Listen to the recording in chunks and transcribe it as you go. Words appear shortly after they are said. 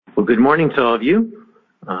Well, good morning to all of you.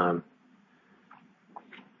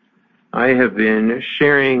 I have been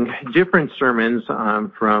sharing different sermons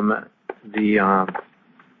from the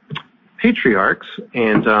patriarchs,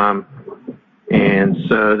 and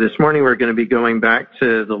so this morning we're going to be going back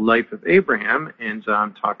to the life of Abraham and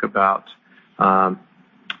talk about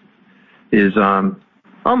his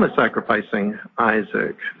almost sacrificing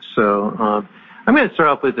Isaac. So I'm going to start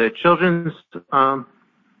off with a children's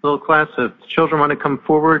little class. If children want to come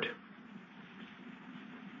forward.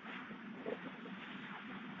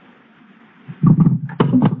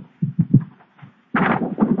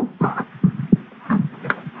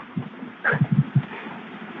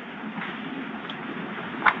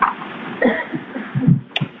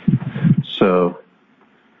 So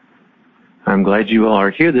I'm glad you all are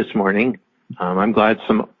here this morning. I'm glad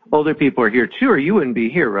some older people are here too, or you wouldn't be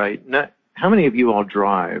here, right? How many of you all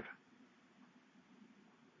drive?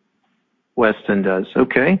 Weston does.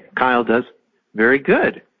 Okay. Kyle does. Very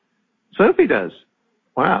good. Sophie does.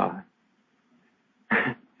 Wow.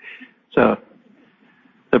 So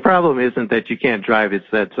the problem isn't that you can't drive, it's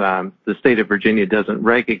that the state of Virginia doesn't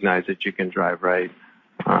recognize that you can drive, right?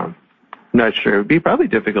 I'm not sure. It would be probably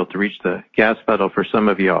difficult to reach the gas pedal for some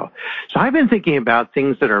of y'all. So I've been thinking about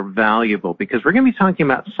things that are valuable because we're going to be talking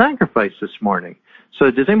about sacrifice this morning. So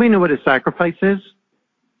does anybody know what a sacrifice is?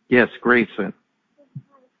 Yes, Grayson.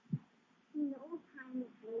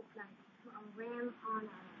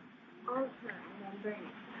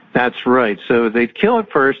 That's right. So they'd kill it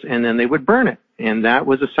first, and then they would burn it, and that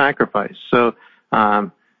was a sacrifice. So,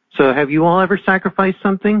 so have you all ever sacrificed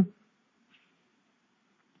something?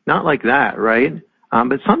 Not like that, right?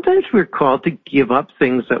 But sometimes we're called to give up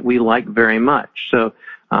things that we like very much. So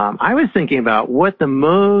I was thinking about what the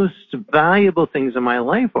most valuable things in my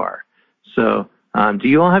life are. So do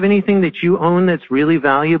you all have anything that you own that's really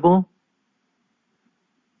valuable?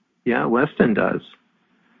 Yeah, Weston does.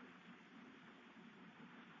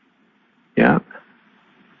 Yeah.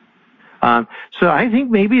 So I think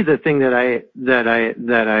maybe the thing that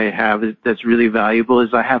I have that's really valuable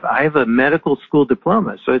is I have a medical school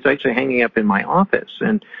diploma. So it's actually hanging up in my office.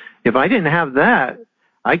 And if I didn't have that,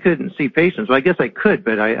 I couldn't see patients. Well, I guess I could,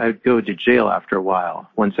 but I'd go to jail after a while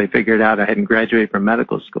once I figured out I hadn't graduated from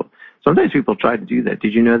medical school. Sometimes people try to do that.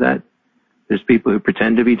 Did you know that? There's people who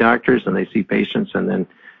pretend to be doctors and they see patients and then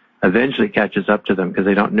eventually catches up to them because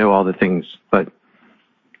they don't know all the things, but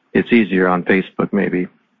it's easier on Facebook maybe.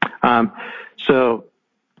 So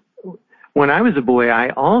when I was a boy, I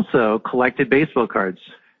also collected baseball cards.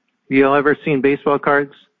 You all ever seen baseball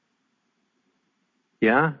cards?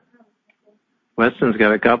 Yeah? Weston's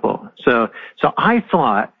got a couple. So I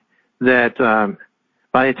thought that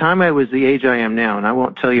by the time I was the age I am now, and I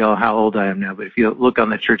won't tell you all how old I am now, but if you look on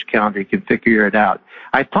the church calendar, you can figure it out.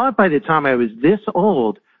 I thought by the time I was this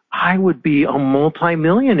old, I would be a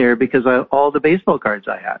multimillionaire because of all the baseball cards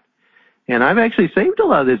I had. And I've actually saved a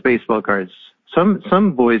lot of those baseball cards.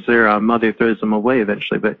 Some boys, their mother throws them away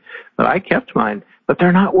eventually, but I kept mine. But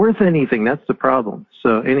they're not worth anything. That's the problem.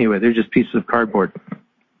 So anyway, they're just pieces of cardboard.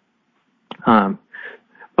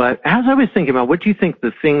 But as I was thinking about, what do you think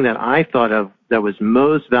the thing that I thought of that was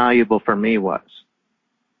most valuable for me was?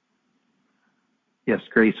 Yes,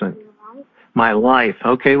 Grayson. My life.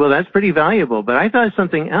 Okay, well, that's pretty valuable, but I thought of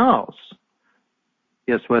something else.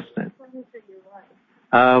 Yes, Weston.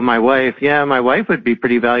 My wife. Yeah, my wife would be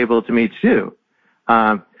pretty valuable to me, too.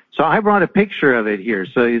 So I brought a picture of it here.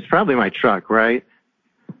 So it's probably my truck, right?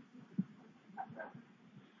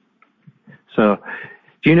 So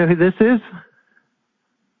do you know who this is?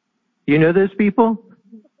 You know those people?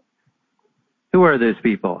 Who are those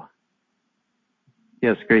people?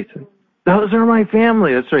 Yes, Grayson. Those are my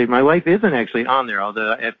family. That's right. My wife isn't actually on there,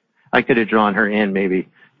 although if I could have drawn her in maybe.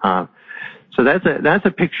 So that's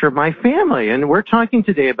a picture of my family. And we're talking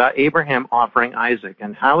today about Abraham offering Isaac.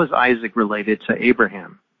 And how is Isaac related to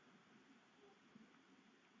Abraham?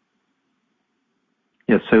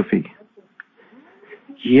 Yes, Sophie.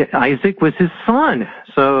 Yeah, Isaac was his son.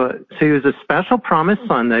 So he was a special promised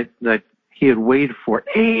son that he had waited for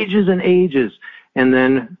ages and ages. And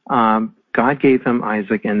then God gave him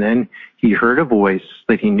Isaac, and then he heard a voice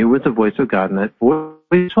that he knew was the voice of God, and that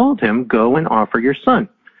voice told him, go and offer your son.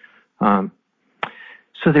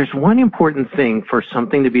 So there's one important thing for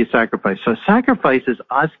something to be a sacrifice. So a sacrifice is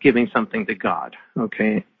us giving something to God,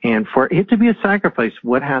 okay? And for it to be a sacrifice,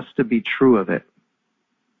 what has to be true of it?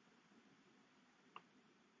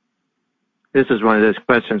 This is one of those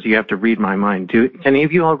questions you have to read my mind. Can any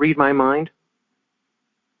of you all read my mind?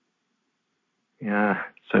 Yeah,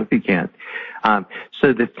 Sophie can't.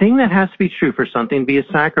 So the thing that has to be true for something to be a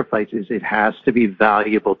sacrifice is it has to be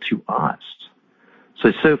valuable to us.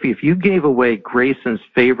 So, Sophie, if you gave away Grayson's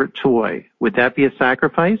favorite toy, would that be a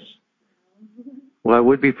sacrifice? Well, it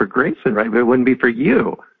would be for Grayson, right? But it wouldn't be for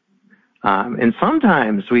you. And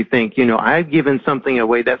sometimes we think, I've given something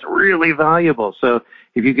away that's really valuable. So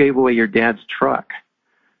if you gave away your dad's truck,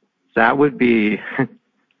 that would be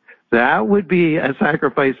a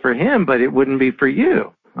sacrifice for him, but it wouldn't be for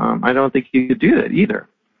you. I don't think you could do that either.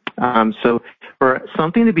 So for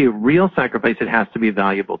something to be a real sacrifice, it has to be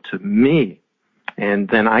valuable to me. And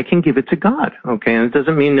then I can give it to God, okay? And it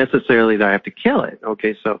doesn't mean necessarily that I have to kill it,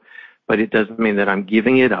 okay? But it doesn't mean that I'm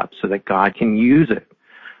giving it up so that God can use it.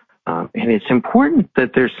 And it's important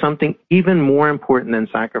that there's something even more important than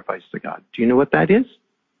sacrifice to God. Do you know what that is?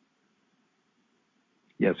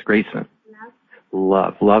 Yes, Grayson.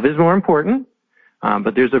 Love. Love is more important.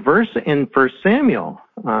 But there's a verse in 1 Samuel.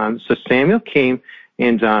 So Samuel came,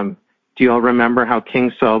 and do you all remember how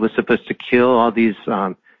King Saul was supposed to kill all these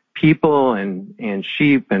people and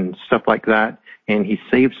sheep and stuff like that? And he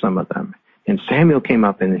saved some of them. And Samuel came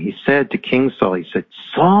up and he said to King Saul, he said,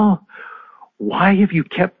 Saul, why have you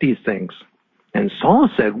kept these things? And Saul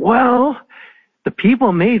said, well, the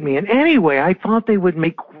people made me, and anyway, I thought they would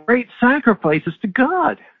make great sacrifices to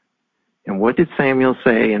God. And what did Samuel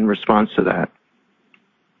say in response to that?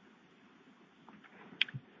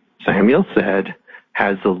 Samuel said,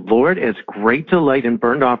 has the Lord as great delight in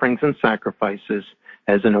burnt offerings and sacrifices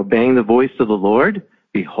as in obeying the voice of the Lord?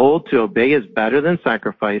 Behold, to obey is better than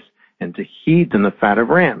sacrifice, and to heed than the fat of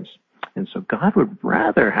rams. And so God would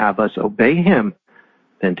rather have us obey him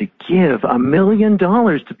than to give $1 million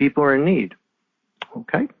to people who are in need.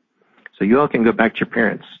 Okay? So you all can go back to your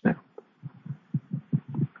parents now.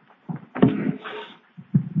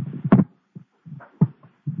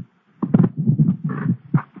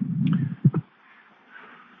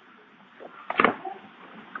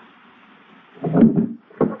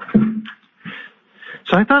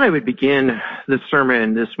 So I thought I would begin the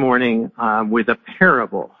sermon this morning with a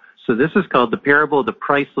parable. So this is called the parable of the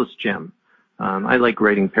priceless gem. I like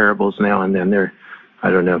writing parables now and then. They're,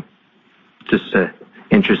 I don't know, just an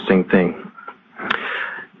interesting thing.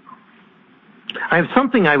 I have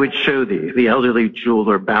something I would show thee. The elderly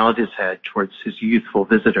jeweler bowed his head towards his youthful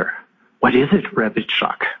visitor. What is it, Rebbe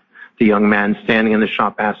Chuck? The young man standing in the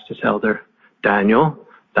shop asked his elder. Daniel,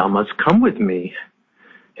 thou must come with me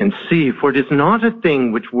and see, for it is not a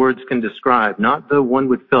thing which words can describe, not though one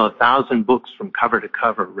would fill 1,000 books from cover to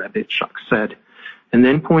cover, Rebbe Chuck said, and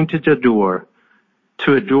then pointed to a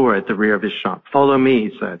door at the rear of his shop. Follow me,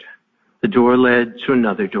 he said. The door led to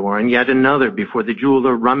another door, and yet another before the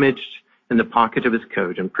jeweler rummaged in the pocket of his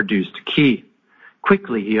coat and produced a key.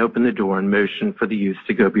 Quickly he opened the door and motioned for the youth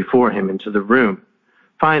to go before him into the room.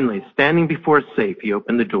 Finally, standing before a safe, he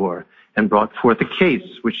opened the door and brought forth a case,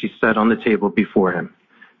 which he set on the table before him.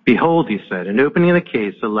 Behold, he said, and opening the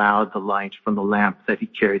case allowed the light from the lamp that he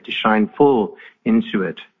carried to shine full into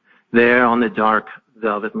it. There on the dark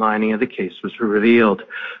velvet lining of the case was revealed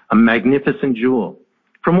a magnificent jewel.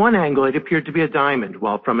 From one angle it appeared to be a diamond,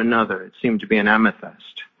 while from another it seemed to be an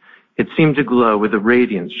amethyst. It seemed to glow with a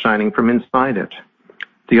radiance shining from inside it.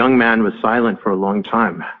 The young man was silent for a long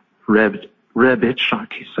time. Reb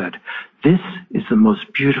Itzchak, he said, this is the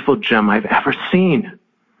most beautiful gem I've ever seen.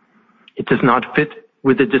 It does not fit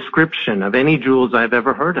with the description of any jewels I've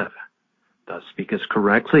ever heard of. Thou speakest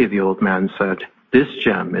correctly, the old man said. This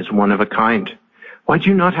gem is one of a kind. Why do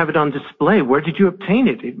you not have it on display? Where did you obtain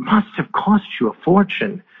it? It must have cost you a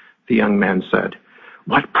fortune, the young man said.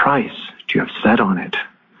 What price do you have set on it?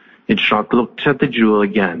 Itzchak looked at the jewel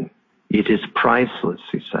again. It is priceless,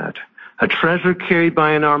 he said. A treasure carried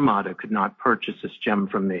by an armada could not purchase this gem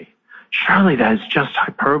from me. Surely that is just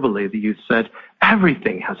hyperbole, the youth said.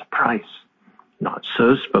 Everything has a price. Not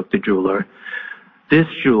so, spoke the jeweler. This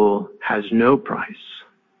jewel has no price.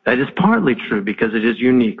 That is partly true because it is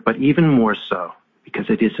unique, but even more so because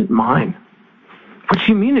it isn't mine. What do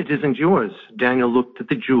you mean it isn't yours? Daniel looked at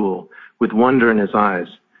the jewel with wonder in his eyes.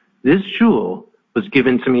 This jewel was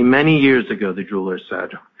given to me many years ago, the jeweler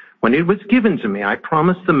said. When it was given to me, I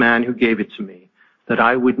promised the man who gave it to me that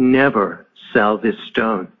I would never sell this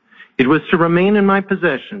stone. It was to remain in my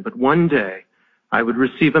possession, but one day I would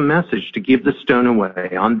receive a message to give the stone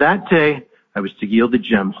away. On that day, I was to yield the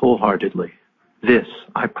gem wholeheartedly. This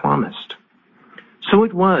I promised. So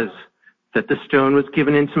it was that the stone was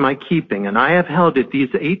given into my keeping, and I have held it these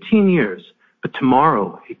 18 years, but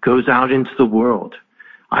tomorrow it goes out into the world.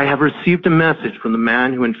 I have received a message from the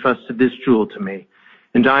man who entrusted this jewel to me,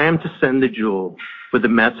 and I am to send the jewel with the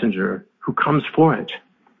messenger who comes for it.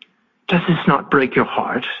 Does this not break your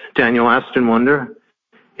heart? Daniel asked in wonder.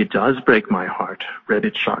 It does break my heart, Rebbe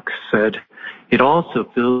Chuck said. It also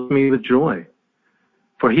fills me with joy.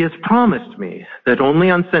 For he has promised me that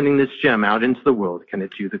only on sending this gem out into the world can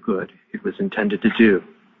it do the good it was intended to do."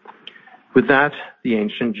 With that, the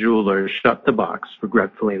ancient jeweler shut the box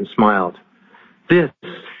regretfully and smiled. "This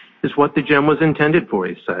is what the gem was intended for,"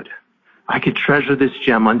 he said. "I could treasure this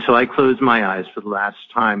gem until I close my eyes for the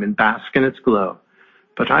last time and bask in its glow,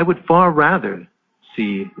 but I would far rather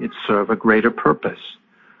see it serve a greater purpose.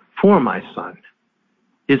 For my son,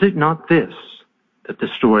 is it not this that the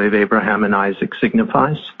story of Abraham and Isaac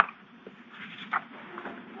signifies?"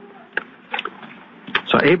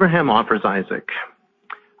 So Abraham offers Isaac.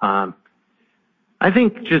 I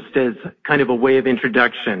think just as kind of a way of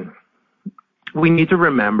introduction, we need to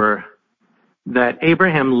remember that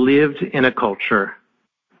Abraham lived in a culture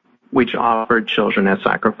which offered children as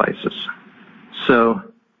sacrifices. So,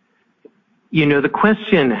 the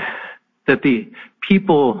question that the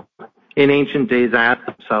people in ancient days asked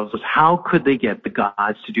themselves was, how could they get the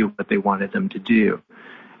gods to do what they wanted them to do?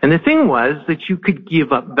 And the thing was that you could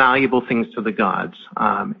give up valuable things to the gods,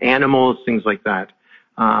 animals, things like that.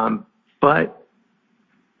 But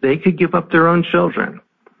they could give up their own children.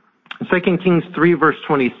 2 Kings 3 verse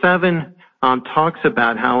 27 talks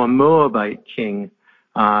about how a Moabite king,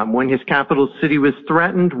 when his capital city was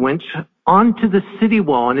threatened, went onto the city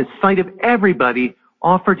wall and in sight of everybody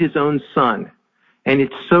offered his own son. And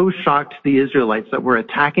it so shocked the Israelites that were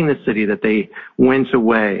attacking the city that they went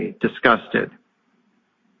away disgusted.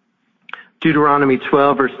 Deuteronomy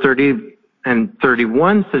 12 verse 30 and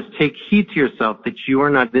 31 says, "Take heed to yourself that you are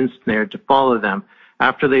not ensnared to follow them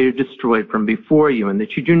after they are destroyed from before you, and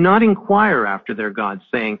that you do not inquire after their gods,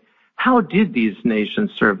 saying, 'How did these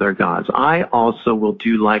nations serve their gods? I also will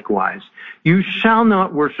do likewise.' You shall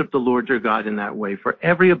not worship the Lord your God in that way, for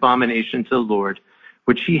every abomination to the Lord,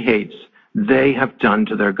 which he hates, they have done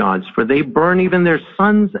to their gods, for they burn even their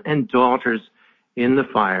sons and daughters in the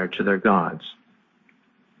fire to their gods."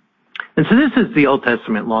 And so this is the Old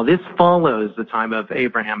Testament law. This follows the time of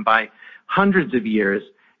Abraham by hundreds of years,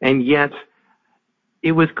 and yet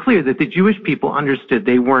it was clear that the Jewish people understood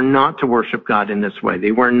they were not to worship God in this way.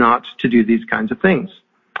 They were not to do these kinds of things.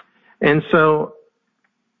 And so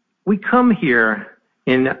we come here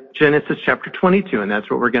in Genesis chapter 22, and that's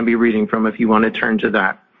what we're going to be reading from if you want to turn to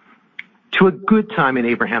that, to a good time in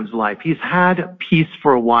Abraham's life. He's had peace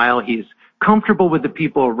for a while. He's comfortable with the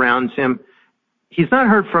people around him. He's not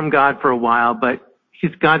heard from God for a while, but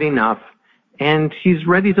he's got enough, and he's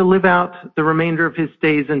ready to live out the remainder of his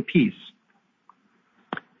days in peace.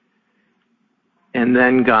 And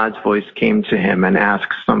then God's voice came to him and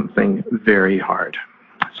asked something very hard.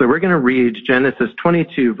 So we're going to read Genesis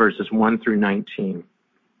 22, verses 1 through 19.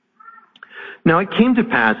 "Now it came to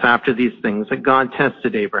pass after these things that God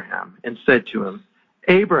tested Abraham and said to him,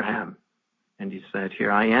 'Abraham.' And he said,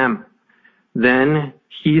 'Here I am.' Then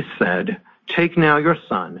he said, 'Take now your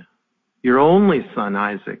son, your only son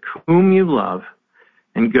Isaac, whom you love,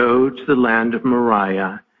 and go to the land of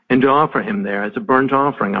Moriah and offer him there as a burnt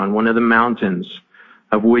offering on one of the mountains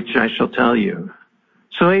of which I shall tell you.'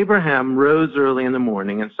 So Abraham rose early in the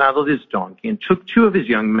morning and saddled his donkey and took 2 of his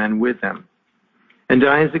young men with him, and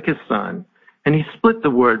Isaac his son, and he split the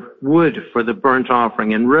wood for the burnt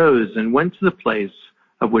offering and rose and went to the place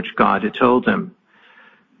of which God had told him.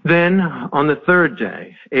 Then on the 3rd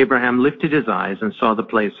day, Abraham lifted his eyes and saw the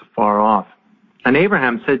place afar off. And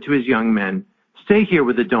Abraham said to his young men, 'Stay here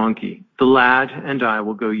with the donkey. The lad and I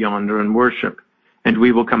will go yonder and worship, and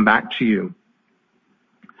we will come back to you.'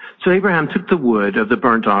 So Abraham took the wood of the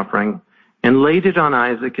burnt offering and laid it on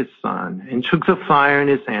Isaac his son, and took the fire in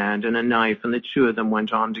his hand and a knife, and the 2 of them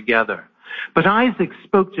went on together. But Isaac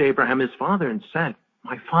spoke to Abraham his father and said,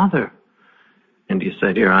 'My father.' And he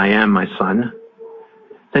said, 'Here I am, my son.'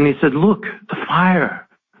 Then he said, 'Look, the fire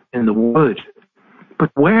and the wood,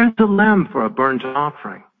 but where's the lamb for a burnt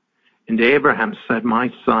offering?' And Abraham said,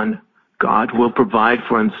 'My son, God will provide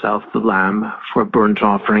for himself the lamb for a burnt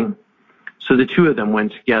offering.' So the 2 of them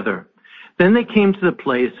went together. Then they came to the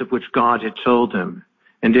place of which God had told him.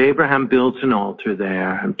 And Abraham built an altar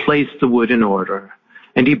there and placed the wood in order.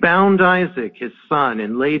 And he bound Isaac, his son,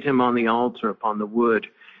 and laid him on the altar upon the wood.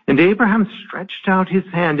 And Abraham stretched out his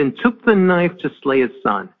hand and took the knife to slay his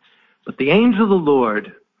son. But the angel of the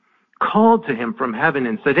Lord called to him from heaven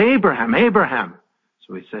and said, 'Abraham, Abraham.'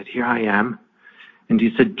 So he said, 'Here I am.' And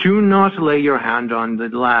he said, 'Do not lay your hand on the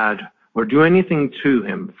lad or do anything to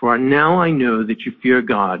him, for now I know that you fear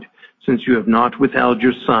God, since you have not withheld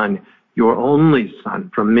your son, your only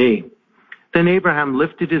son, from me.' Then Abraham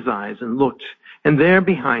lifted his eyes and looked, and there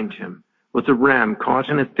behind him was a ram caught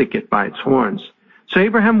in a thicket by its horns. So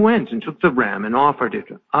Abraham went and took the ram and offered it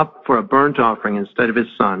up for a burnt offering instead of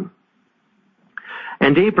his son.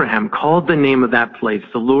 And Abraham called the name of that place,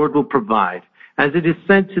 the Lord will provide. As it is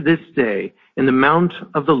said to this day, in the mount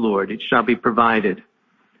of the Lord it shall be provided.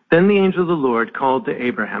 Then the angel of the Lord called to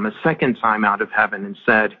Abraham a second time out of heaven and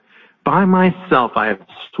said, by myself I have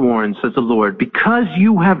sworn, says the Lord, because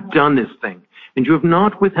you have done this thing, and you have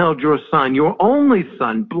not withheld your son, your only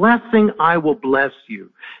son, blessing I will bless you,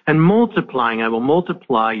 and multiplying I will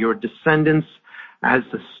multiply your descendants as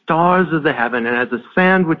the stars of the heaven and as the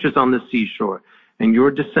sand which is on the seashore, and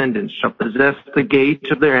your descendants shall possess the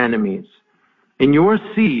gate of their enemies. In your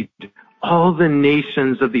seed all the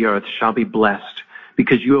nations of the earth shall be blessed,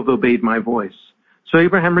 because you have obeyed my voice. So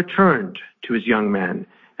Abraham returned to his young men,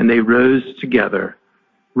 and they rose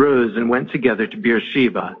and went together to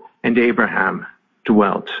Beersheba, and Abraham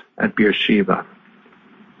dwelt at Beersheba.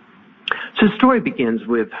 So the story begins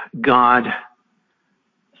with God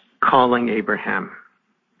calling Abraham.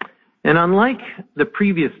 And unlike the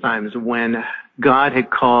previous times when God had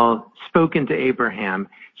spoken to Abraham,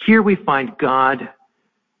 here we find God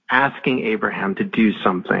asking Abraham to do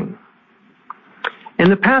something.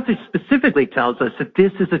 And the passage specifically tells us that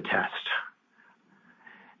this is a test.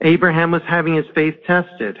 Abraham was having his faith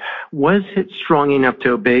tested. Was it strong enough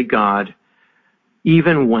to obey God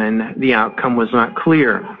even when the outcome was not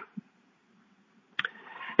clear?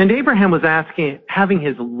 And Abraham was having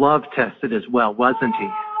his love tested as well, wasn't he?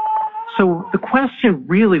 So the question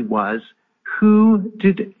really was, who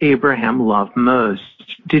did Abraham love most?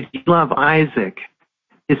 Did he love Isaac,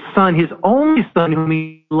 his son, his only son whom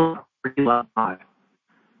he loved, or he loved God?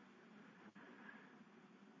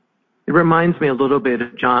 It reminds me a little bit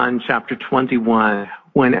of John chapter 21,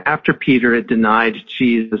 when after Peter had denied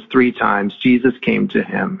Jesus 3 times, Jesus came to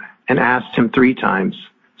him and asked him 3 times,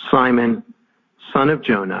 Simon, son of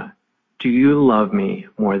Jonah, do you love me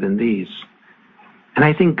more than these? And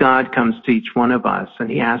I think God comes to each one of us and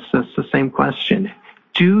he asks us the same question.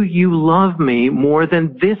 Do you love me more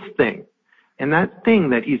than this thing? And that thing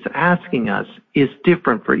that he's asking us is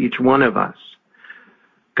different for each one of us.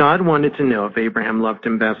 God wanted to know if Abraham loved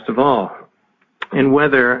him best of all, and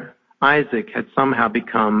whether Isaac had somehow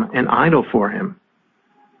become an idol for him.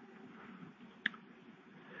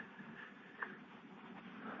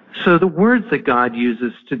 So the words that God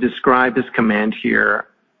uses to describe his command here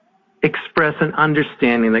express an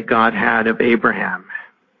understanding that God had of Abraham.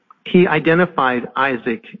 He identified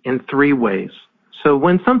Isaac in 3 ways. So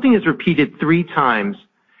when something is repeated 3 times,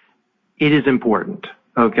 it is important,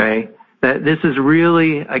 okay? That this is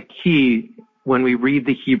really a key when we read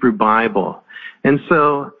the Hebrew Bible. And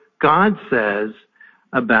so God says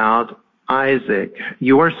about Isaac,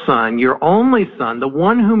 your son, your only son, the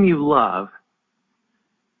one whom you love,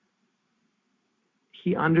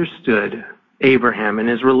 he understood Abraham and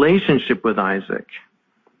his relationship with Isaac.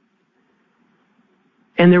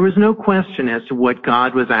 And there was no question as to what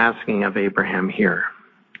God was asking of Abraham here.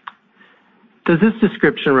 Does this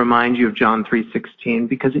description remind you of John 3:16?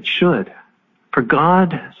 Because it should. For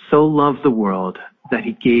God so loved the world that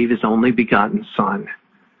he gave his only begotten Son,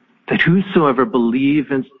 that whosoever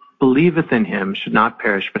believeth in him should not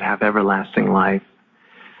perish but have everlasting life.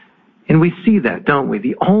 And we see that, don't we?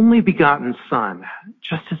 The only begotten Son,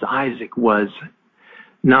 just as Isaac was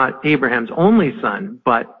not Abraham's only son,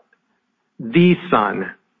 but the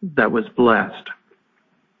son that was blessed.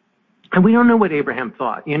 And we don't know what Abraham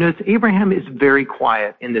thought. Abraham is very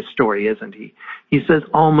quiet in this story, isn't he? He says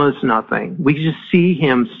almost nothing. We just see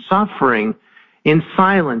him suffering in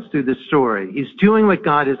silence through the story. He's doing what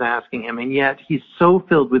God is asking him, and yet he's so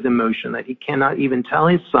filled with emotion that he cannot even tell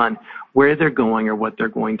his son where they're going or what they're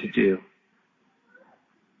going to do.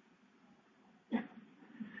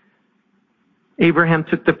 Abraham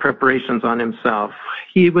took the preparations on himself.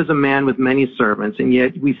 He was a man with many servants, and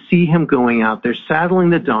yet we see him going out there, saddling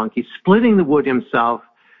the donkey, splitting the wood himself,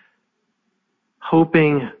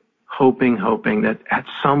 hoping that at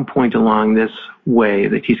some point along this way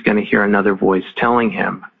that he's going to hear another voice telling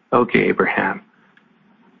him, okay, Abraham,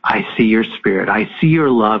 I see your spirit. I see your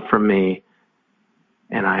love for me,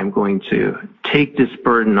 and I am going to take this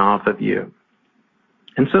burden off of you.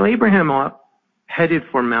 And so Abraham headed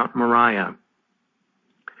for Mount Moriah.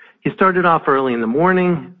 He started off early in the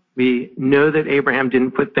morning. We know that Abraham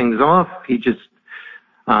didn't put things off. He just,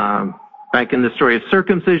 back in the story of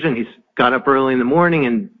circumcision, he got up early in the morning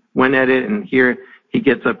and went at it, and here he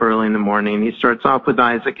gets up early in the morning, and he starts off with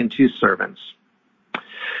Isaac and 2 servants.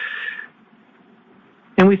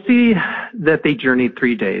 And we see that they journeyed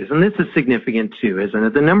 3 days, and this is significant too, isn't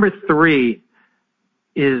it? The number 3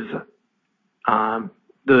 is,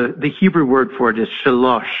 the Hebrew word for it is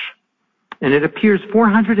shalosh. And it appears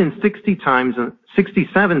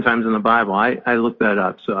 467 times in the Bible. I looked that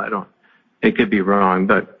up, so I don't It could be wrong,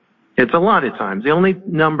 but it's a lot of times. The only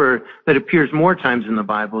number that appears more times in the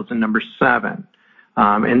Bible is the number 7.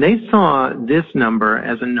 And they saw this number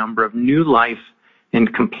as a number of new life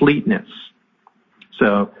and completeness.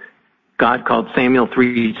 So God called Samuel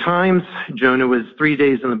 3 times. Jonah was 3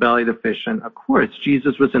 days in the belly of the fish. And of course,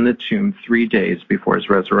 Jesus was in the tomb 3 days before his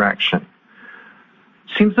resurrection.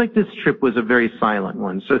 Seems like this trip was a very silent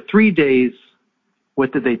one. So 3 days,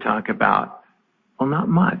 what did they talk about? Well, not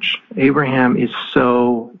much. Abraham is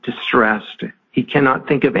so distressed. He cannot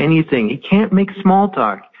think of anything. He can't make small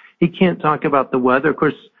talk. He can't talk about the weather. Of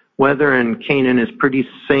course, weather in Canaan is pretty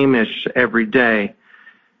same-ish every day.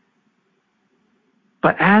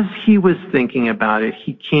 But as he was thinking about it,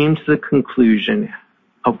 he came to the conclusion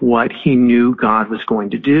of what he knew God was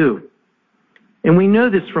going to do. And we know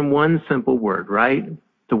this from one simple word, right?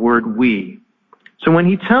 The word we. So when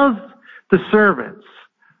he tells the servants,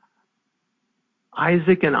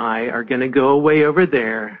 Isaac and I are going to go away over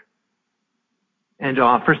there and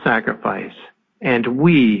offer sacrifice, and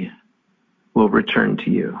we will return to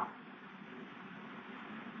you.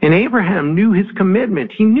 And Abraham knew his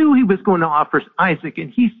commitment. He knew he was going to offer Isaac, and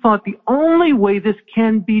he thought the only way this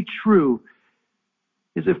can be true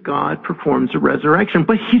is if God performs a resurrection.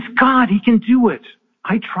 But he's God. He can do it.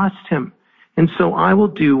 I trust him. And so I will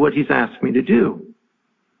do what he's asked me to do.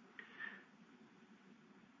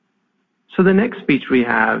 So the next speech we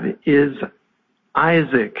have is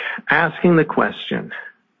Isaac asking the question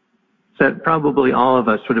that probably all of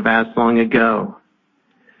us would have asked long ago.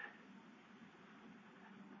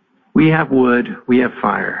 We have wood, we have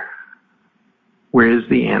fire. Where is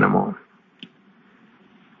the animal?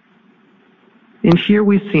 And here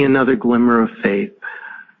we see another glimmer of faith.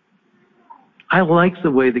 I like the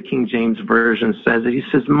way the King James Version says it. He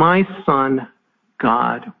says, my son,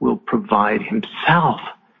 God will provide himself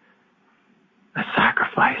a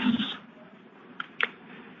sacrifice.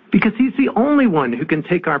 Because he's the only one who can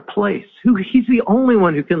take our place. He's the only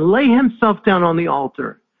one who can lay himself down on the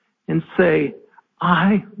altar and say,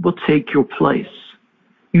 I will take your place.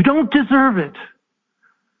 You don't deserve it,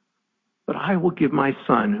 but I will give my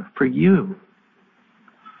son for you.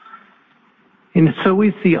 And so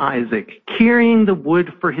we see Isaac carrying the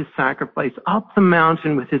wood for his sacrifice up the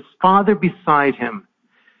mountain with his father beside him.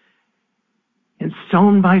 And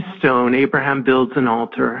stone by stone, Abraham builds an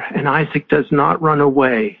altar, and Isaac does not run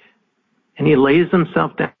away. And he lays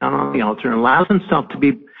himself down on the altar and allows himself to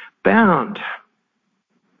be bound.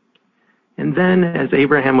 And then, as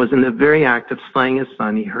Abraham was in the very act of slaying his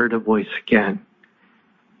son, he heard a voice again.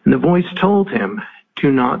 And the voice told him,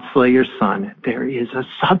 do not slay your son. There is a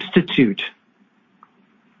substitute.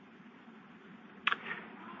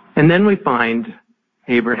 And then we find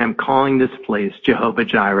Abraham calling this place Jehovah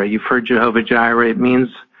Jireh. You've heard Jehovah Jireh. It means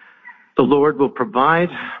the Lord will provide.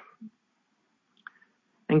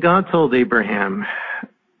 And God told Abraham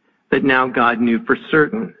that now God knew for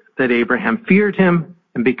certain that Abraham feared him,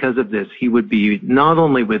 and because of this, he would be not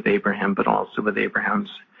only with Abraham, but also with Abraham's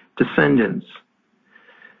descendants.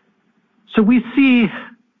 So we see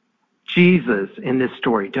Jesus in this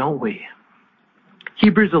story, don't we?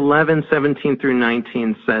 Hebrews 11:17 through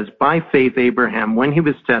 19 says, by faith Abraham, when he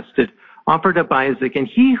was tested, offered up Isaac, and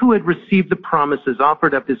he who had received the promises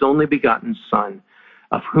offered up his only begotten son,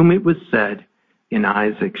 of whom it was said, in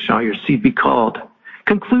Isaac shall your seed be called,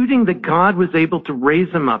 concluding that God was able to raise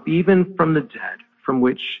him up even from the dead, from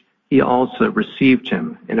which he also received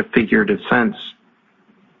him in a figurative sense.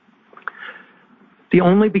 The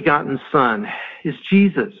only begotten Son is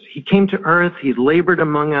Jesus. He came to earth, he labored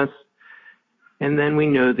among us, and then we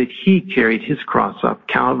know that he carried his cross up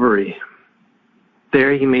Calvary.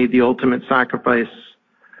 There he made the ultimate sacrifice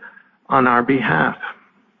on our behalf.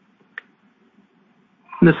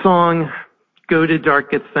 In the song, Go to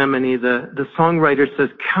Dark Gethsemane, the songwriter says,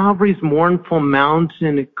 Calvary's mournful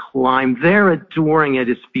mountain climb, there adoring at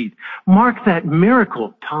his feet. Mark that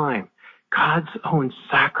miracle time, God's own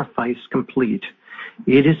sacrifice complete.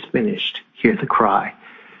 It is finished, hear the cry.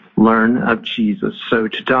 Learn of Jesus, so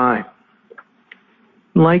to die.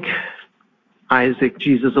 Like Isaac,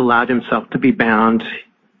 Jesus allowed himself to be bound.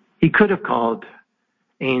 He could have called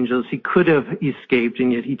angels, he could have escaped,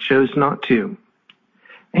 and yet he chose not to.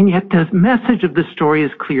 And yet the message of the story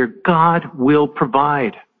is clear. God will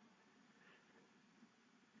provide.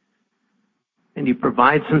 And he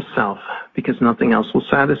provides himself because nothing else will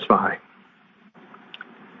satisfy.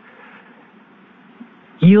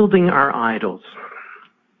 Yielding our idols.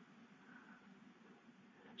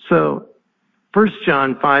 So 1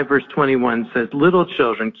 John 5 verse 21 says, little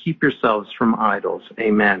children, keep yourselves from idols.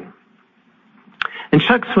 Amen. And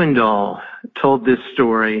Chuck Swindoll told this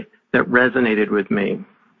story that resonated with me.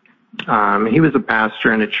 He was a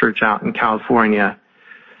pastor in a church out in California.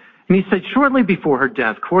 And he said, shortly before her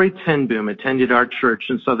death, Corrie ten Boom attended our church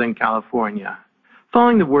in Southern California.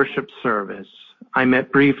 Following the worship service, I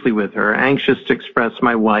met briefly with her, anxious to express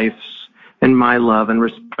my wife's and my love and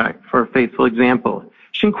respect for her faithful example.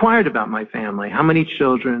 She inquired about my family, how many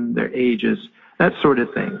children, their ages, that sort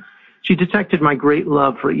of thing. She detected my great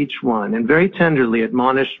love for each one and very tenderly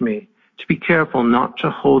admonished me to be careful not to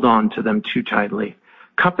hold on to them too tightly.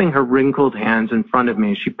 Cupping her wrinkled hands in front of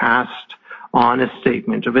me, she passed on a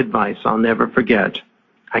statement of advice I'll never forget.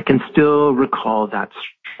 I can still recall that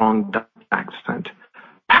strong Dutch accent.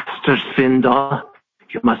 Pastor Svindal,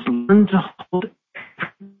 you must learn to hold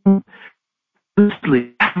everything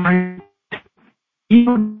loosely.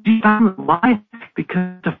 Why?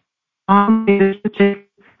 Because the father is to take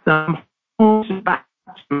them home back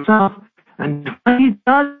to himself, and when he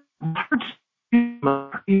does,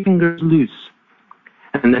 my fingers loose.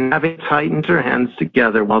 And then having tightened her hands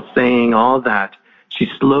together while saying all that, she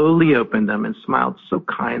slowly opened them and smiled so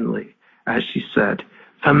kindly as she said,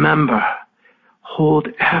 remember, hold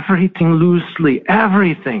everything loosely,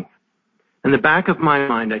 everything. In the back of my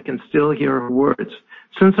mind, I can still hear her words.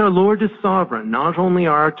 Since our Lord is sovereign, not only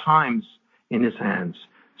are our times in his hands,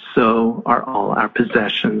 so are all our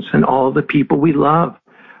possessions and all the people we love.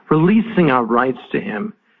 Releasing our rights to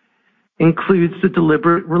him includes the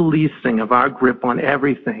deliberate releasing of our grip on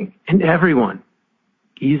everything and everyone.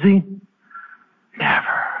 Easy?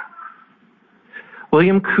 Never.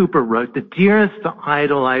 William Cooper wrote, the dearest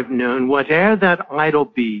idol I've known, whate'er that idol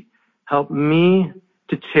be, help me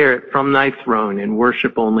to tear it from thy throne and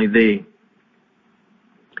worship only thee.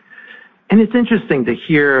 And it's interesting to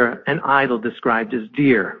hear an idol described as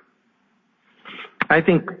dear. I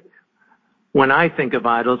think when I think of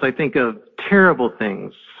idols, I think of terrible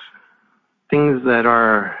things that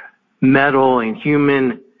are metal and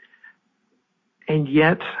human, and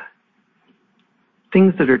yet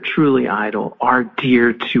things that are truly idol are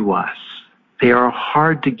dear to us. They are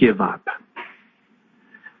hard to give up.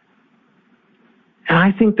 And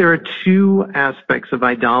I think there are two aspects of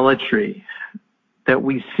idolatry that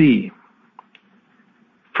we see.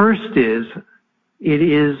 First is, it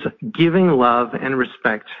is giving love and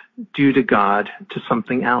respect due to God to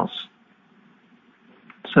something else.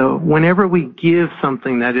 So whenever we give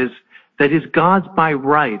something that is God's by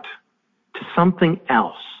right to something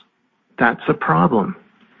else, that's a problem.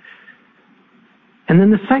 And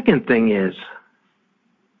then the second thing is,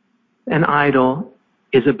 an idol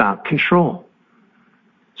is about control.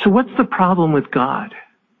 So what's the problem with God?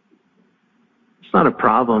 It's not a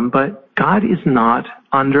problem, but God is not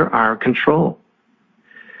under our control.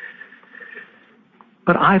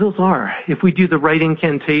 But idols are. If we do the right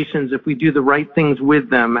incantations, if we do the right things with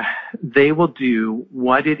them, they will do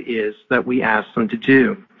what it is that we ask them to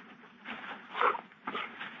do.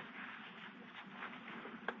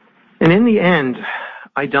 And in the end,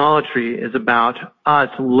 idolatry is about us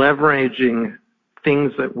leveraging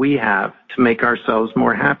things that we have to make ourselves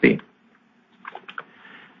more happy.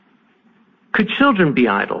 Could children be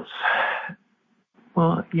idols?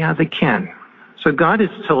 Well, yeah, they can. So God has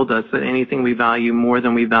told us that anything we value more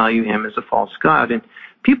than we value him is a false god. And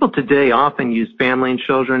people today often use family and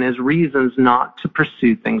children as reasons not to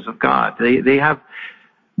pursue things of God. They have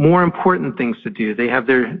more important things to do. They have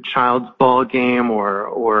their child's ball game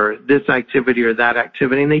or this activity or that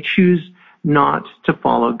activity, and they choose not to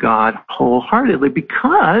follow God wholeheartedly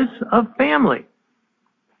because of family.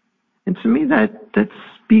 And to me, that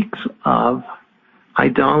speaks of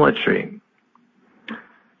idolatry.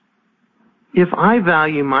 If I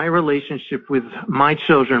value my relationship with my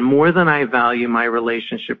children more than I value my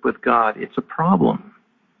relationship with God, it's a problem.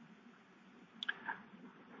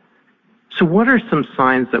 So what are some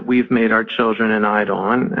signs that we've made our children an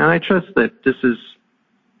idol? And I trust that this is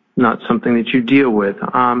not something that you deal with.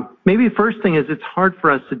 Maybe the first thing is it's hard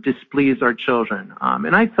for us to displease our children.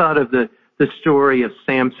 And I thought of the story of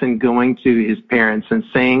Samson going to his parents and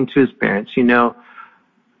saying to his parents, you know,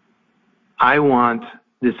 I want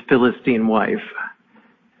this Philistine wife.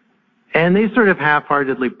 And they sort of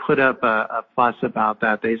half-heartedly put up a fuss about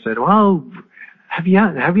that. They said, well, have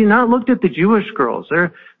you not looked at the Jewish girls?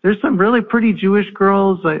 There's some really pretty Jewish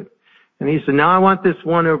girls. And he said, no, I want this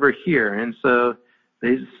one over here. And so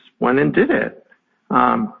they just went and did it.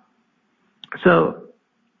 So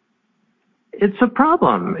it's a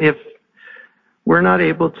problem if we're not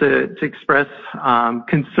able to express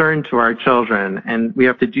concern to our children, and we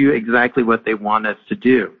have to do exactly what they want us to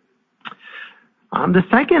do. The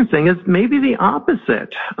second thing is maybe the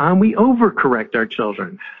opposite. We overcorrect our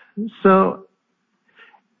children. So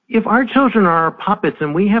if our children are our puppets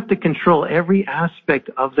and we have to control every aspect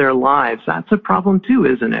of their lives, that's a problem too,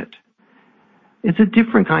 isn't it? It's a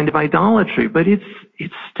different kind of idolatry, but it's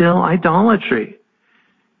still idolatry.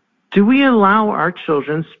 Do we allow our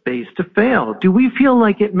children space to fail? Do we feel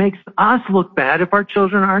like it makes us look bad if our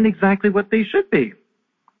children aren't exactly what they should be?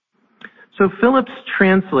 So Phillips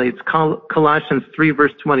translates Colossians 3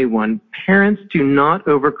 verse 21, parents, do not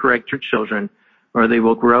overcorrect your children or they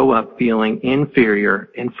will grow up feeling inferior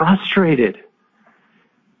and frustrated.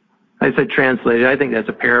 I said translated. I think that's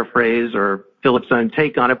a paraphrase or Phillips' own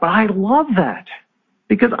take on it, but I love that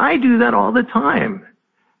because I do that all the time.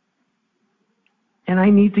 And I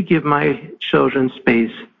need to give my children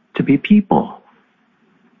space to be people.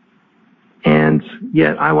 And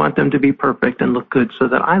yet I want them to be perfect and look good so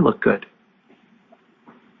that I look good.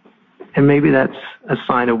 And maybe that's a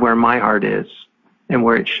sign of where my heart is and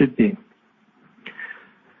where it should be.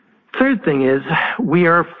 Third thing is, we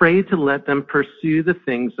are afraid to let them pursue the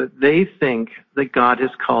things that they think that God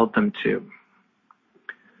has called them to.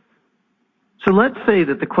 So let's say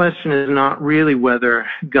that the question is not really whether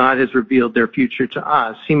God has revealed their future to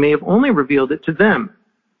us. He may have only revealed it to them.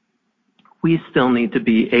 We still need to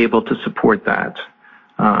be able to support that.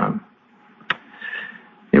 And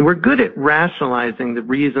we're good at rationalizing the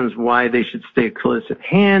reasons why they should stay close at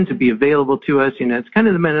hand, to be available to us. It's kind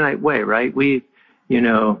of the Mennonite way, right? We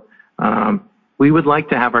would like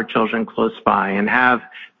to have our children close by and have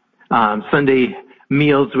Sunday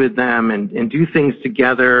meals with them and do things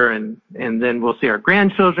together, and then we'll see our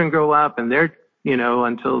grandchildren grow up, and they're,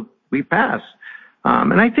 until we pass.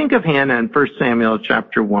 And I think of Hannah in 1 Samuel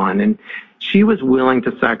chapter 1, and she was willing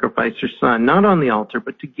to sacrifice her son, not on the altar,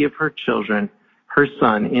 but to give her children, her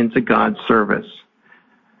son, into God's service.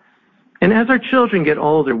 And as our children get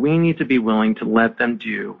older, we need to be willing to let them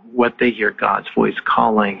do what they hear God's voice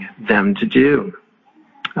calling them to do.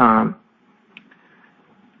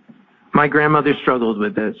 My grandmother struggled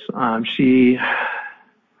with this. When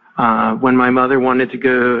my mother wanted to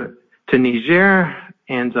go to Niger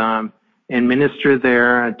and minister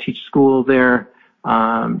there, teach school there,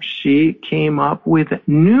 she came up with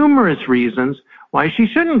numerous reasons why she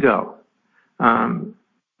shouldn't go. And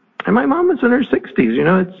my mom was in her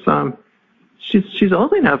 60s. She's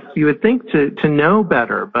old enough, you would think, to know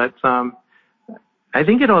better, but I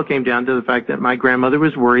think it all came down to the fact that my grandmother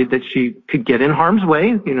was worried that she could get in harm's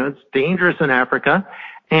way. It's dangerous in Africa,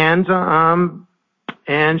 and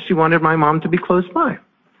she wanted my mom to be close by.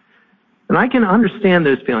 And I can understand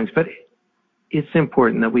those feelings, but it's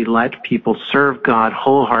important that we let people serve God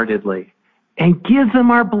wholeheartedly and give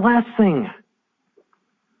them our blessing.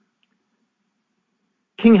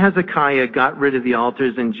 King Hezekiah got rid of the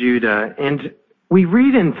altars in Judah, and we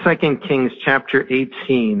read in 2 Kings chapter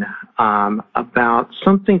 18 about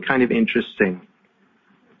something kind of interesting.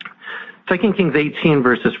 2 Kings 18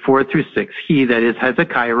 verses 4 through 6, he, that is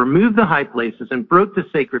Hezekiah, removed the high places and broke the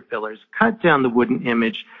sacred pillars, cut down the wooden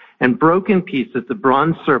image, and broke in pieces the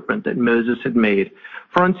bronze serpent that Moses had made.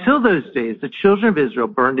 For until those days, the children of Israel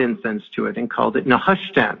burned incense to it and called it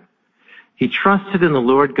Nehushtan. He trusted in the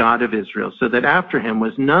Lord God of Israel, so that after him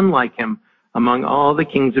was none like him among all the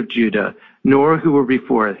kings of Judah, nor who were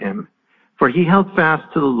before him. For he held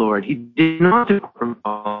fast to the Lord. He did not depart from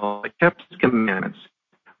all, but kept his commandments,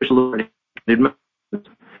 which the Lord had Moses.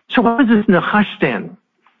 So what is this Nehushtan?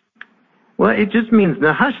 Well, it just means,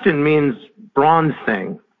 Nehushtan means bronze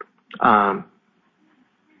thing. And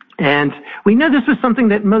we know this was something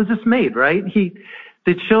that Moses made, right?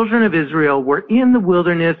 The children of Israel were in the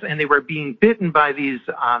wilderness and they were being bitten by these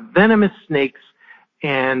venomous snakes.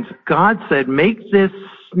 And God said, make this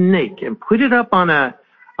snake and put it up on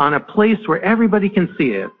a place where everybody can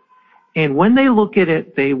see it. And when they look at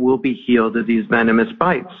it, they will be healed of these venomous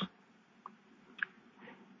bites.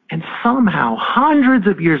 And somehow, hundreds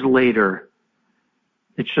of years later,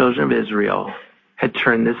 the children of Israel had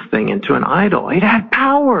turned this thing into an idol. It had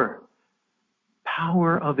power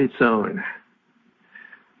of its own.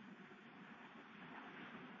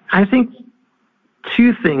 I think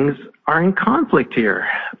two things are in conflict here.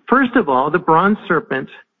 First of all, the bronze serpent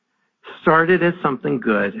started as something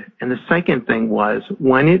good, and the second thing was,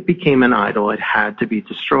 when it became an idol, it had to be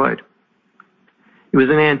destroyed. It was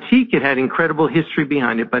an antique, it had incredible history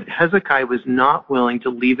behind it, but Hezekiah was not willing to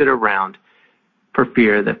leave it around for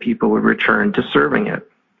fear that people would return to serving it.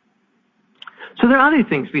 So there are other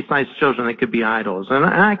things besides children that could be idols, and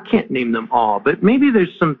I can't name them all, but maybe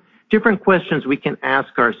there's some different questions we can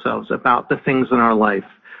ask ourselves about the things in our life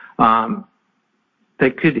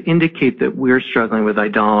that could indicate that we're struggling with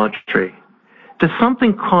idolatry. Does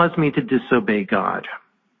something cause me to disobey God?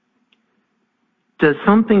 Does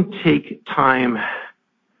something take time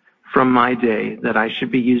from my day that I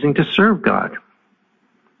should be using to serve God?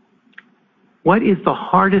 What is the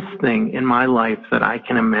hardest thing in my life that I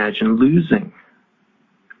can imagine losing?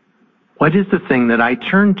 What is the thing that I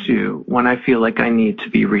turn to when I feel like I need to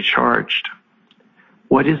be recharged?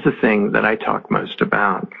 What is the thing that I talk most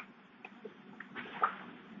about?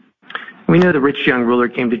 We know the rich young ruler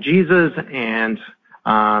came to Jesus and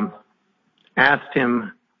asked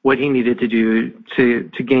him what he needed to do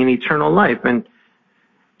to gain eternal life. And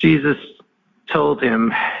Jesus told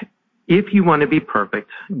him, if you want to be perfect,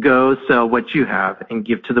 go sell what you have and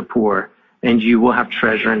give to the poor, and you will have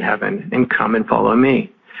treasure in heaven, and come and follow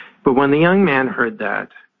me. But when the young man heard that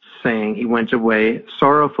saying, he went away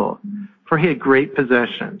sorrowful, for he had great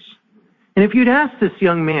possessions. And if you'd asked this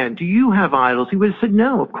young man, do you have idols? He would have said,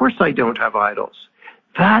 no, of course I don't have idols.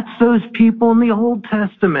 That's those people in the Old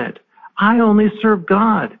Testament. I only serve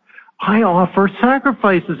God. I offer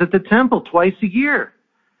sacrifices at the temple twice a year.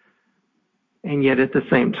 And yet at the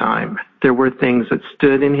same time, there were things that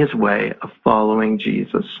stood in his way of following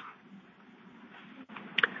Jesus.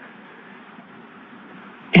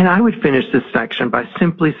 And I would finish this section by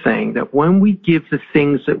simply saying that when we give the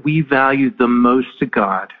things that we value the most to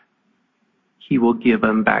God, he will give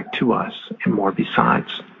them back to us and more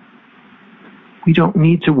besides. We don't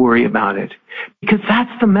need to worry about it because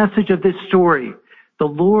that's the message of this story. The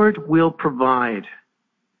Lord will provide.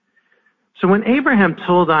 So when Abraham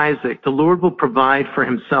told Isaac, the Lord will provide for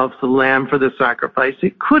himself the lamb for the sacrifice,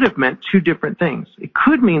 it could have meant two different things. It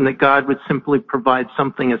could mean that God would simply provide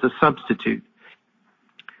something as a substitute.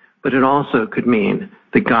 But it also could mean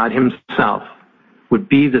that God himself would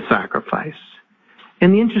be the sacrifice.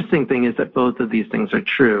 And the interesting thing is that both of these things are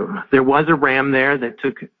true. There was a ram there that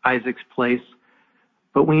took Isaac's place,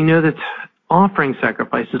 but we know that offering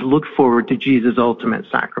sacrifices look forward to Jesus' ultimate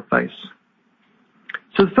sacrifice.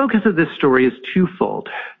 So the focus of this story is twofold.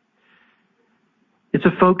 It's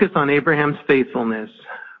a focus on Abraham's faithfulness,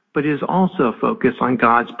 but it is also a focus on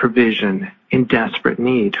God's provision in desperate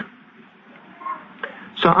need.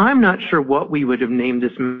 So I'm not sure what we would have named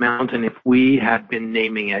this mountain if we had been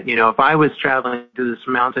naming it. You know, if I was traveling to this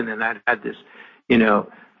mountain and I'd had this,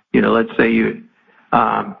 let's say you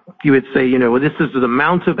would say, well, this is the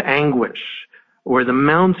Mount of Anguish, or the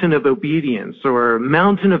Mountain of Obedience, or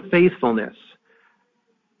Mountain of Faithfulness.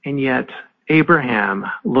 And yet Abraham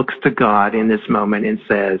looks to God in this moment and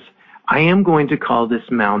says, I am going to call this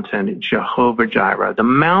mountain Jehovah Jireh, the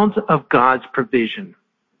Mount of God's provision.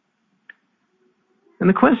 And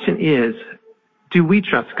the question is, do we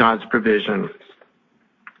trust God's provision?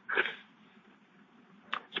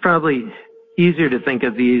 It's probably easier to think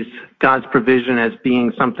of God's provision as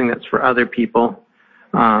being something that's for other people.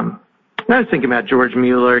 I was thinking about George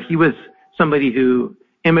Mueller. He was somebody who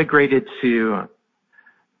immigrated to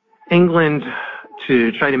England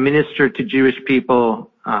to try to minister to Jewish people,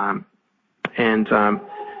 and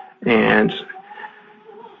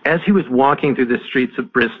as he was walking through the streets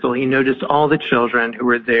of Bristol, he noticed all the children who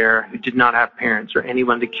were there who did not have parents or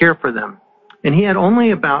anyone to care for them. And he had only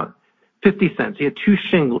about 50 cents. He had 2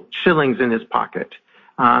 shillings in his pocket.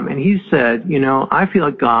 And he said, I feel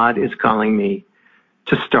like God is calling me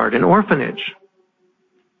to start an orphanage.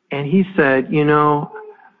 And he said,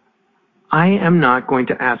 I am not going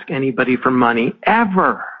to ask anybody for money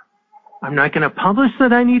ever. I'm not going to publish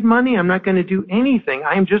that I need money. I'm not going to do anything.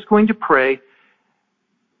 I am just going to pray,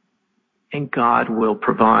 and God will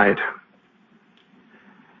provide.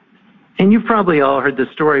 And you've probably all heard this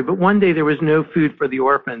story, but one day there was no food for the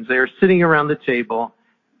orphans. They were sitting around the table,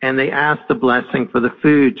 and they asked the blessing for the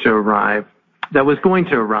food to arrive, that was going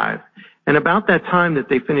to arrive. And about that time that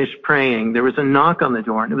they finished praying, there was a knock on the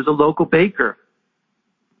door, and it was a local baker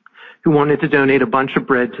who wanted to donate a bunch of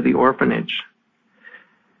bread to the orphanage.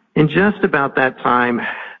 And just about that time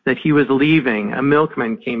that he was leaving, a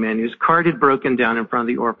milkman came in whose cart had broken down in front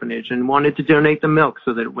of the orphanage and wanted to donate the milk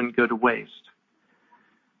so that it wouldn't go to waste.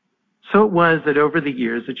 So it was that over the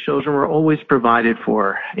years, the children were always provided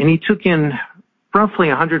for, and he took in roughly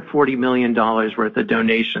 $140 million worth of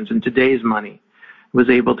donations in today's money, was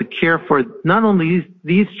able to care for not only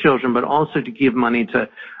these children, but also to give money to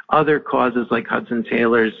other causes like Hudson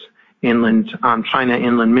Taylor's China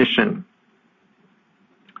Inland Mission.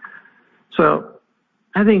 So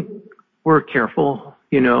I think we're careful.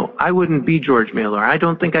 I wouldn't be George Mueller. I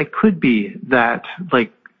don't think I could be that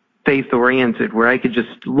faith-oriented where I could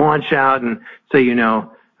just launch out and say,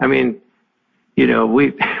 we're going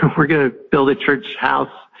to build a church house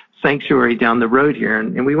sanctuary down the road here,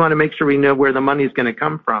 and we want to make sure we know where the money's going to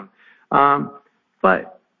come from.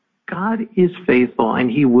 But God is faithful, and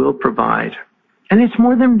he will provide. And it's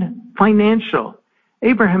more than financial.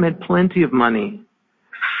 Abraham had plenty of money.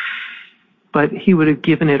 but he would have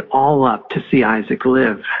given it all up to see Isaac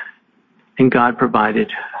live. And God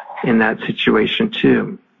provided in that situation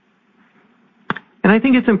too. And I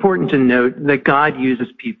think it's important to note that God uses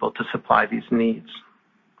people to supply these needs.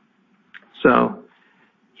 So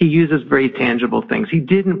he uses very tangible things. He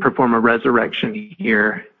didn't perform a resurrection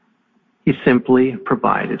here. He simply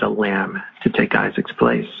provided a lamb to take Isaac's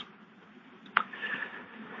place.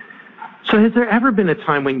 So has there ever been a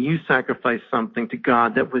time when you sacrificed something to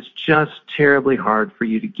God that was just terribly hard for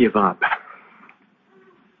you to give up?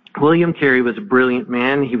 William Carey was a brilliant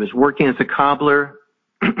man. He was working as a cobbler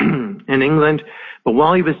in England, but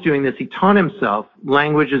while he was doing this, he taught himself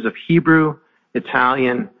languages of Hebrew,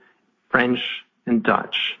 Italian, French, and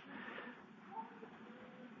Dutch.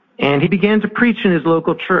 And he began to preach in his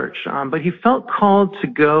local church, but he felt called to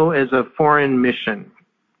go as a foreign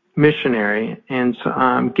missionary, and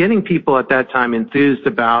getting people at that time enthused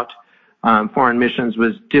about foreign missions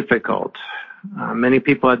was difficult. Many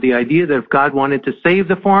people had the idea that if God wanted to save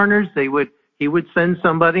the foreigners, he would send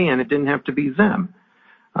somebody, and it didn't have to be them.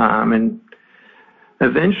 And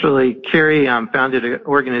eventually, Carey founded an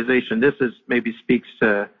organization. This maybe speaks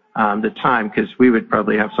to the time, because we would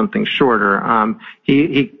probably have something shorter.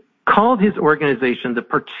 He called his organization the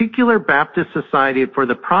Particular Baptist Society for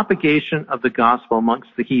the Propagation of the Gospel Amongst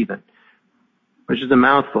the Heathen, which is a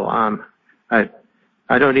mouthful. I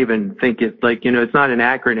don't even think it, it's not an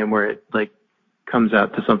acronym where it comes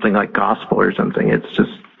out to something like gospel or something. It's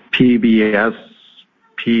just PBS,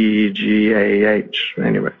 PGAH.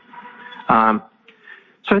 Anyway.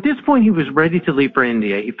 So at this point, he was ready to leave for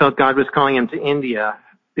India. He felt God was calling him to India.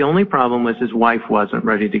 The only problem was his wife wasn't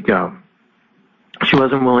ready to go. She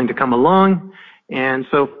wasn't willing to come along. And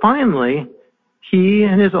so finally, he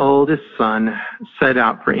and his oldest son set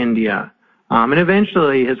out for India. And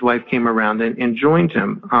eventually his wife came around and joined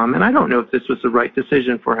him. And I don't know if this was the right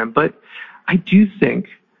decision for him, but I do think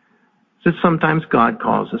that sometimes God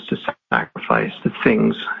calls us to sacrifice the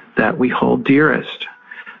things that we hold dearest.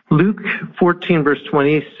 Luke 14, verse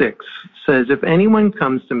 26 says, "If anyone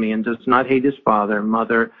comes to me and does not hate his father,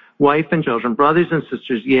 mother, wife, and children, brothers and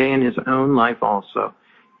sisters, yea, and his own life also,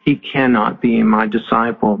 he cannot be my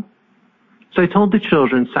disciple." So I told the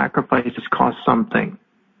children, sacrifices cost something.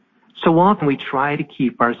 So often we try to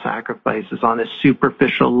keep our sacrifices on a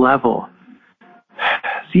superficial level.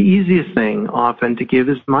 The easiest thing often to give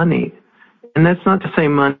is money. And that's not to say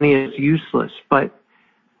money is useless, but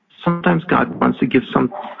sometimes God wants to give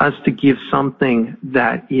us to give something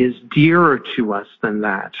that is dearer to us than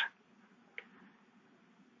that.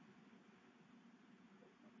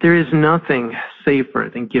 There is nothing safer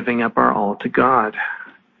than giving up our all to God.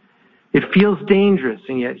 It feels dangerous,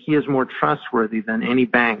 and yet he is more trustworthy than any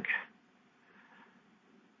bank.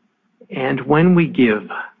 And when we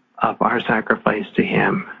give up our sacrifice to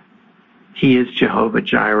him, he is Jehovah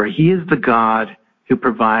Jireh. He is the God who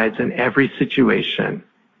provides in every situation,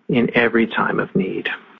 in every time of need.